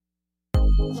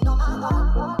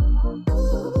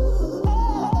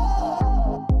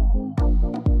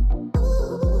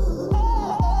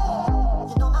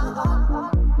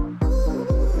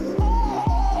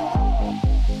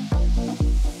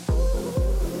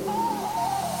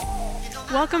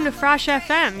Welcome to Frosh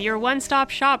FM, your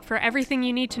one-stop shop for everything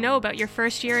you need to know about your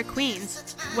first year at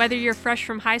Queen's. Whether you're fresh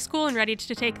from high school and ready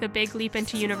to take the big leap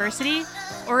into university,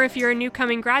 or if you're a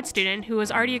newcoming grad student who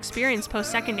has already experienced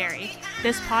post-secondary,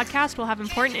 this podcast will have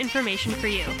important information for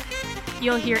you.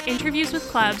 You'll hear interviews with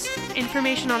clubs,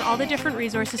 information on all the different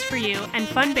resources for you, and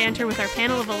fun banter with our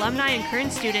panel of alumni and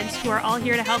current students who are all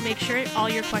here to help make sure all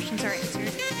your questions are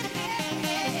answered.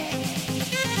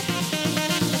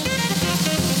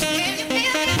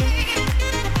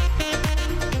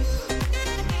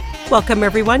 Welcome,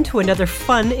 everyone, to another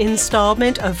fun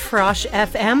installment of Frosh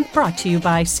FM, brought to you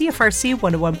by CFRC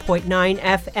 101.9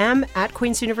 FM at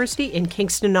Queen's University in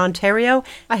Kingston, Ontario.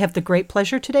 I have the great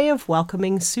pleasure today of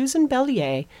welcoming Susan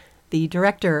Bellier, the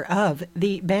director of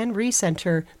the Ban Ri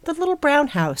Centre, the Little Brown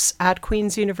House at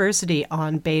Queen's University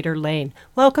on Bader Lane.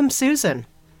 Welcome, Susan.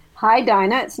 Hi,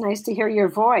 Dinah. It's nice to hear your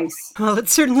voice. Well,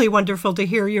 it's certainly wonderful to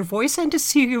hear your voice and to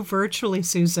see you virtually,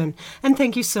 Susan. And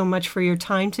thank you so much for your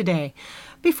time today.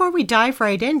 Before we dive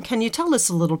right in, can you tell us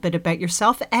a little bit about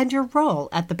yourself and your role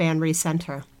at the Ban Ri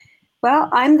Centre? Well,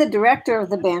 I'm the director of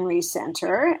the Ban Ri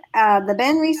Centre. The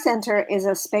Ban Ri Centre is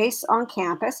a space on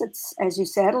campus. It's, as you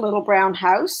said, a little brown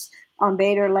house on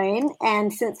Bader Lane.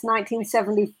 And since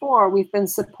 1974, we've been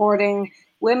supporting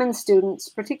women students,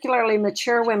 particularly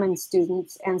mature women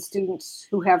students and students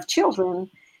who have children,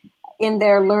 in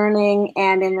their learning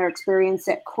and in their experience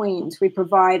at Queen's. We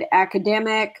provide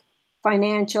academic,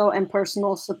 financial, and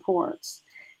personal supports.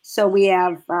 So we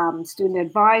have student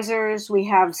advisors, we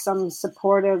have some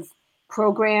supportive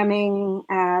programming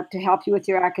to help you with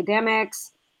your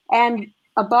academics. And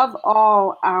above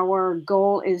all, our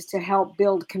goal is to help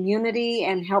build community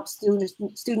and help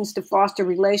students to foster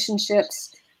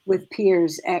relationships with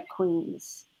peers at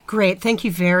Queen's. Great. Thank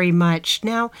you very much.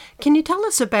 Now, can you tell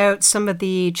us about some of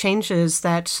the changes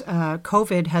that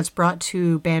COVID has brought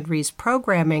to Ban Ri's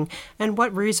programming and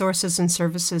what resources and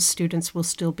services students will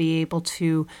still be able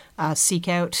to seek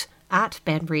out at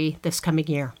Ban Ri this coming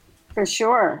year? For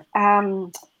sure.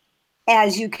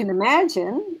 As you can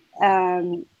imagine,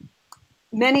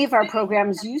 many of our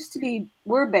programs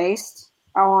were based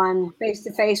on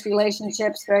face-to-face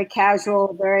relationships, very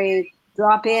casual, very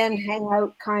drop-in, hang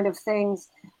out kind of things.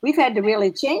 We've had to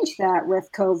really change that with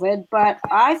COVID, but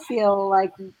I feel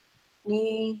like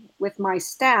me, with my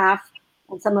staff,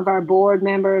 and some of our board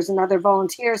members and other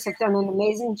volunteers have done an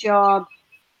amazing job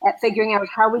at figuring out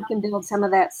how we can build some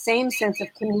of that same sense of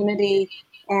community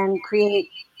and create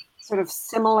sort of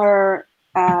similar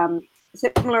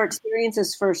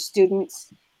experiences for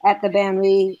students at the Ban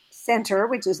Ri Centre,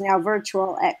 which is now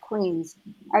virtual at Queen's.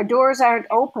 Our doors aren't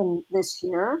open this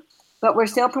year, but we're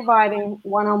still providing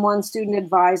one-on-one student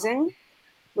advising.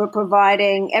 We're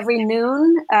providing every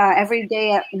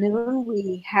day at noon,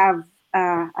 we have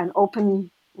an open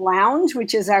lounge,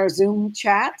 which is our Zoom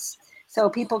chats.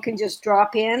 So people can just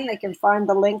drop in. They can find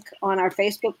the link on our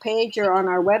Facebook page or on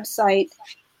our website.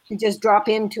 You just drop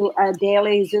into a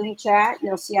daily Zoom chat.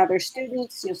 You'll see other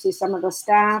students. You'll see some of the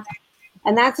staff.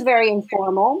 And that's very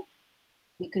informal.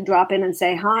 You can drop in and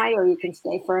say hi, or you can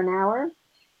stay for an hour.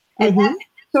 And that's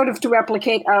sort of to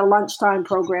replicate our lunchtime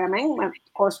programming. Of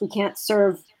course, we can't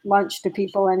serve lunch to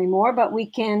people anymore, but we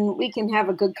can have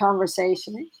a good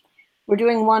conversation. We're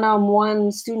doing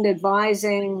one-on-one student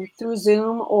advising through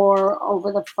Zoom or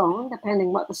over the phone,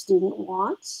 depending what the student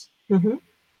wants. Mm-hmm.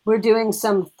 We're doing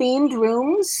some themed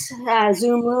rooms,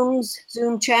 Zoom rooms,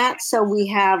 Zoom chats. So we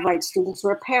have like students who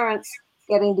are parents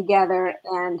getting together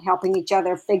and helping each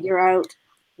other figure out,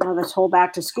 this whole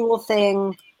back to school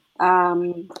thing,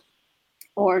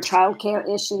 or childcare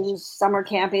issues, summer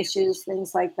camp issues,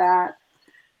 things like that.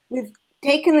 We've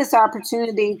taken this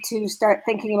opportunity to start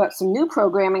thinking about some new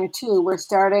programming too. We're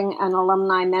starting an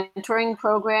alumni mentoring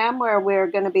program where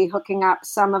we're going to be hooking up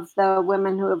some of the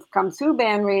women who have come through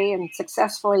Ban Ri and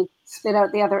successfully spit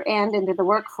out the other end into the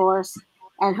workforce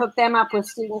and hook them up with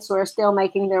students who are still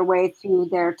making their way through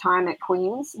their time at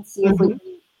Queen's and see if we can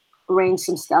arrange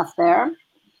some stuff there.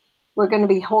 We're going to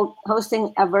be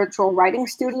hosting a virtual writing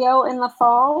studio in the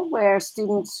fall where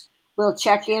students will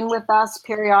check in with us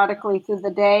periodically through the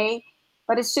day.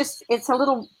 But it's a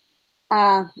little,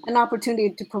 an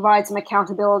opportunity to provide some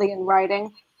accountability in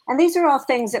writing. And these are all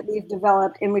things that we've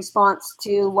developed in response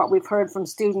to what we've heard from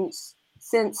students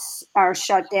since our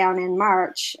shutdown in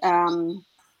March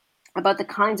about the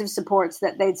kinds of supports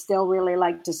that they'd still really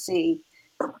like to see.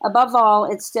 above all,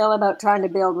 it's still about trying to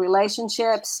build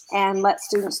relationships and let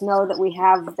students know that we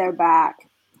have their back.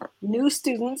 New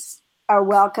students are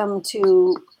welcome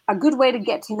to, a good way to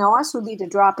get to know us would be to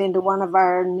drop into one of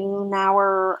our noon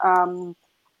hour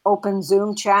open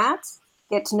Zoom chats,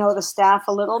 get to know the staff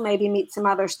a little, maybe meet some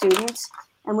other students,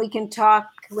 and we can talk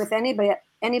with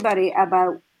anybody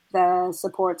about the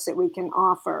supports that we can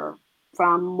offer,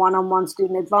 from one-on-one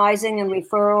student advising and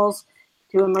referrals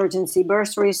to emergency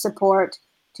bursary support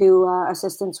to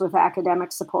assistance with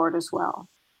academic support as well.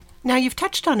 Now, you've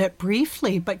touched on it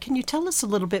briefly, but can you tell us a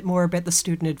little bit more about the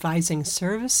student advising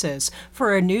services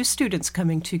for our new students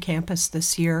coming to campus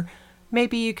this year?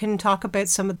 Maybe you can talk about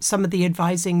some of the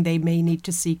advising they may need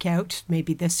to seek out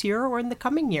maybe this year or in the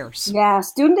coming years. Yeah,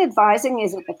 student advising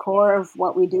is at the core of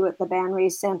what we do at the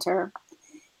Banry Center.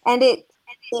 And it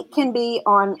can be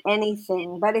on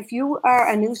anything. But if you are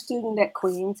a new student at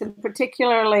Queen's, and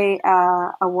particularly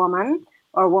a woman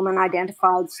or a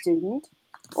woman-identified student,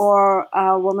 or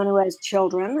a woman who has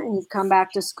children and you've come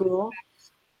back to school,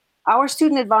 our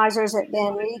student advisors at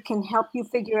Banry can help you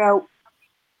figure out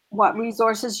what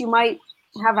resources you might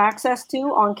have access to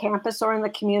on campus or in the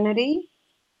community.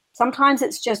 Sometimes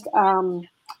it's just a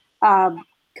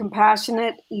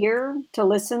compassionate ear to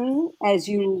listen as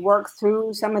you work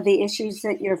through some of the issues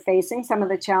that you're facing, some of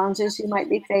the challenges you might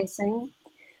be facing.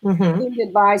 Mm-hmm. Student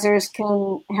advisors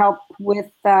can help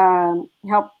with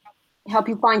help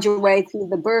you find your way through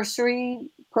the bursary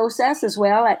process as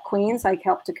well at Queen's, like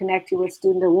help to connect you with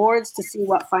student awards to see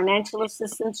what financial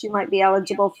assistance you might be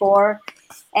eligible for,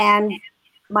 and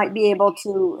might be able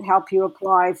to help you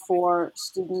apply for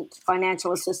student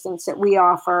financial assistance that we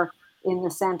offer in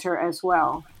the center as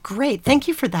well. Great, thank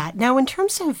you for that. Now, in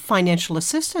terms of financial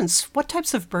assistance, what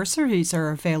types of bursaries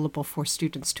are available for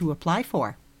students to apply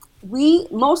for?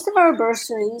 Most of our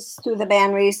bursaries through the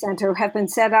Banry Center have been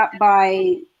set up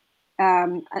by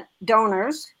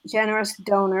donors, generous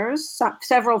donors,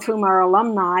 several of whom are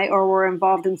alumni or were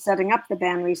involved in setting up the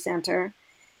Banry Center.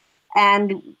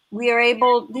 And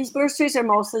these bursaries are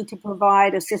mostly to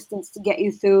provide assistance to get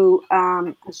you through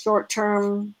a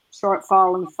short-term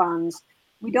shortfall in funds.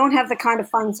 We don't have the kind of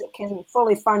funds that can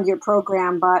fully fund your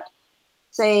program, but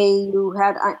say you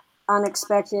had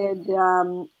unexpected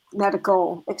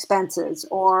medical expenses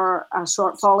or a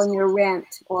shortfall in your rent,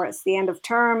 or it's the end of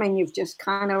term and you've just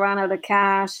kind of run out of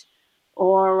cash,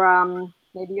 or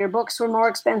maybe your books were more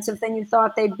expensive than you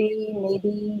thought they'd be.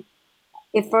 Maybe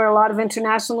if for a lot of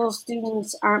international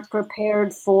students aren't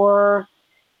prepared for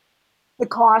the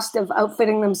cost of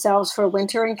outfitting themselves for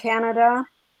winter in Canada.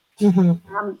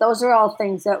 Mm-hmm. Those are all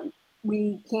things that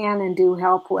we can and do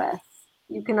help with.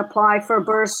 You can apply for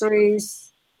bursaries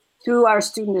through our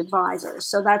student advisors.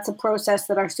 So that's a process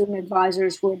that our student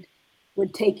advisors would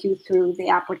take you through the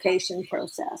application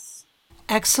process.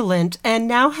 Excellent. And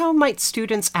now how might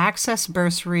students access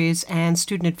bursaries and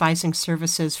student advising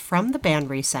services from the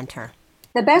Banry Center?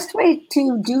 The best way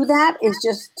to do that is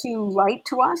just to write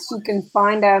to us. You can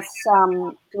find us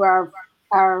through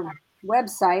our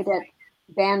website at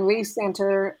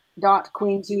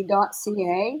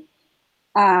banrycenter.queensu.ca.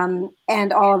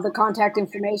 And all of the contact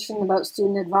information about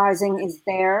student advising is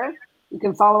there. You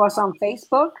can follow us on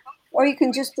Facebook, or you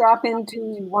can just drop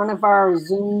into one of our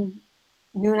Zoom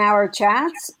noon hour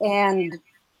chats and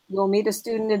you'll meet a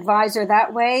student advisor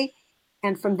that way.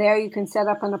 And from there, you can set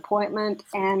up an appointment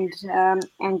and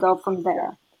go from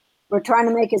there. We're trying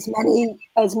to make as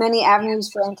many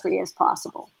avenues for entry as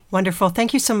possible. Wonderful.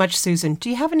 Thank you so much, Susan. Do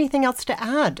you have anything else to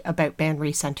add about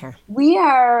Banry Center?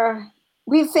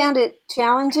 We've found it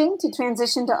challenging to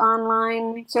transition to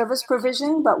online service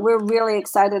provision, but we're really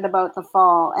excited about the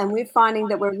fall. And we're finding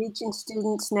that we're reaching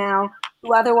students now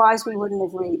who otherwise we wouldn't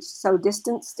have reached. So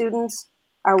distant students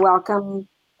are welcome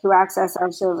to access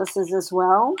our services as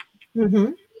well,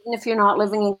 even if you're not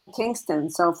living in Kingston.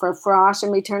 So for Frosh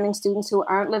and returning students who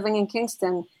aren't living in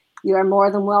Kingston, you are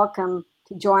more than welcome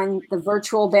to join the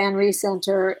virtual Banry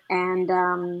Center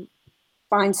and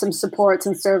find some supports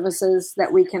and services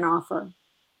that we can offer.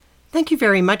 Thank you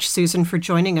very much, Susan, for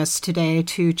joining us today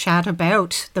to chat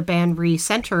about the Banry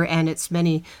Center and its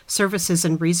many services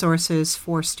and resources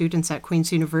for students at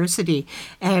Queen's University.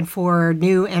 And for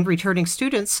new and returning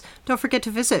students, don't forget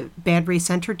to visit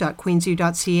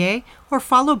banrycenter.queensu.ca or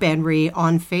follow Banry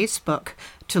on Facebook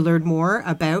to learn more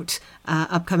about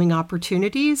upcoming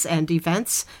opportunities and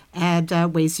events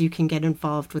and ways you can get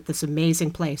involved with this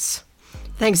amazing place.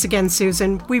 Thanks again,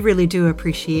 Susan. We really do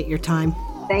appreciate your time.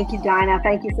 Thank you, Dinah.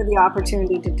 Thank you for the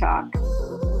opportunity to talk.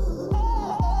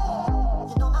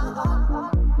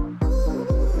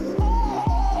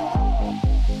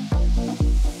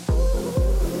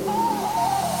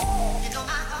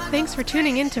 Thanks for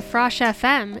tuning in to Frosh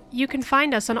FM. You can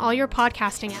find us on all your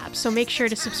podcasting apps, so make sure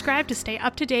to subscribe to stay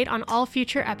up to date on all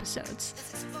future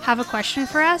episodes. Have a question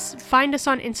for us? Find us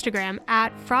on Instagram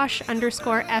at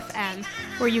Frosh_FM,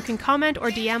 where you can comment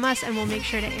or DM us and we'll make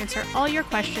sure to answer all your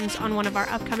questions on one of our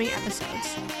upcoming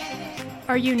episodes.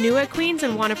 Are you new at Queen's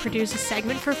and want to produce a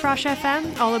segment for Frosh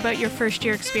FM all about your first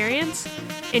year experience?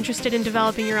 Interested in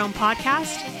developing your own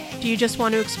podcast? Do you just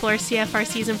want to explore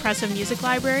CFRC's impressive music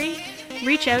library?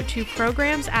 Reach out to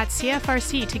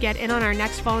programs@CFRC to get in on our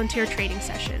next volunteer training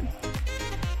session.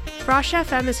 Frosh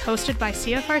FM is hosted by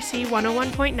CFRC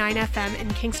 101.9 FM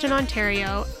in Kingston,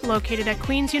 Ontario, located at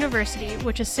Queen's University,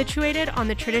 which is situated on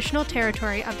the traditional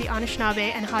territory of the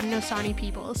Anishinaabe and Haudenosaunee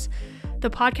peoples.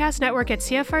 The podcast network at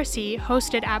CFRC,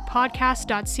 hosted at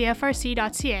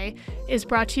podcast.cfrc.ca, is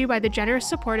brought to you by the generous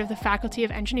support of the Faculty of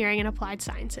Engineering and Applied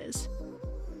Sciences.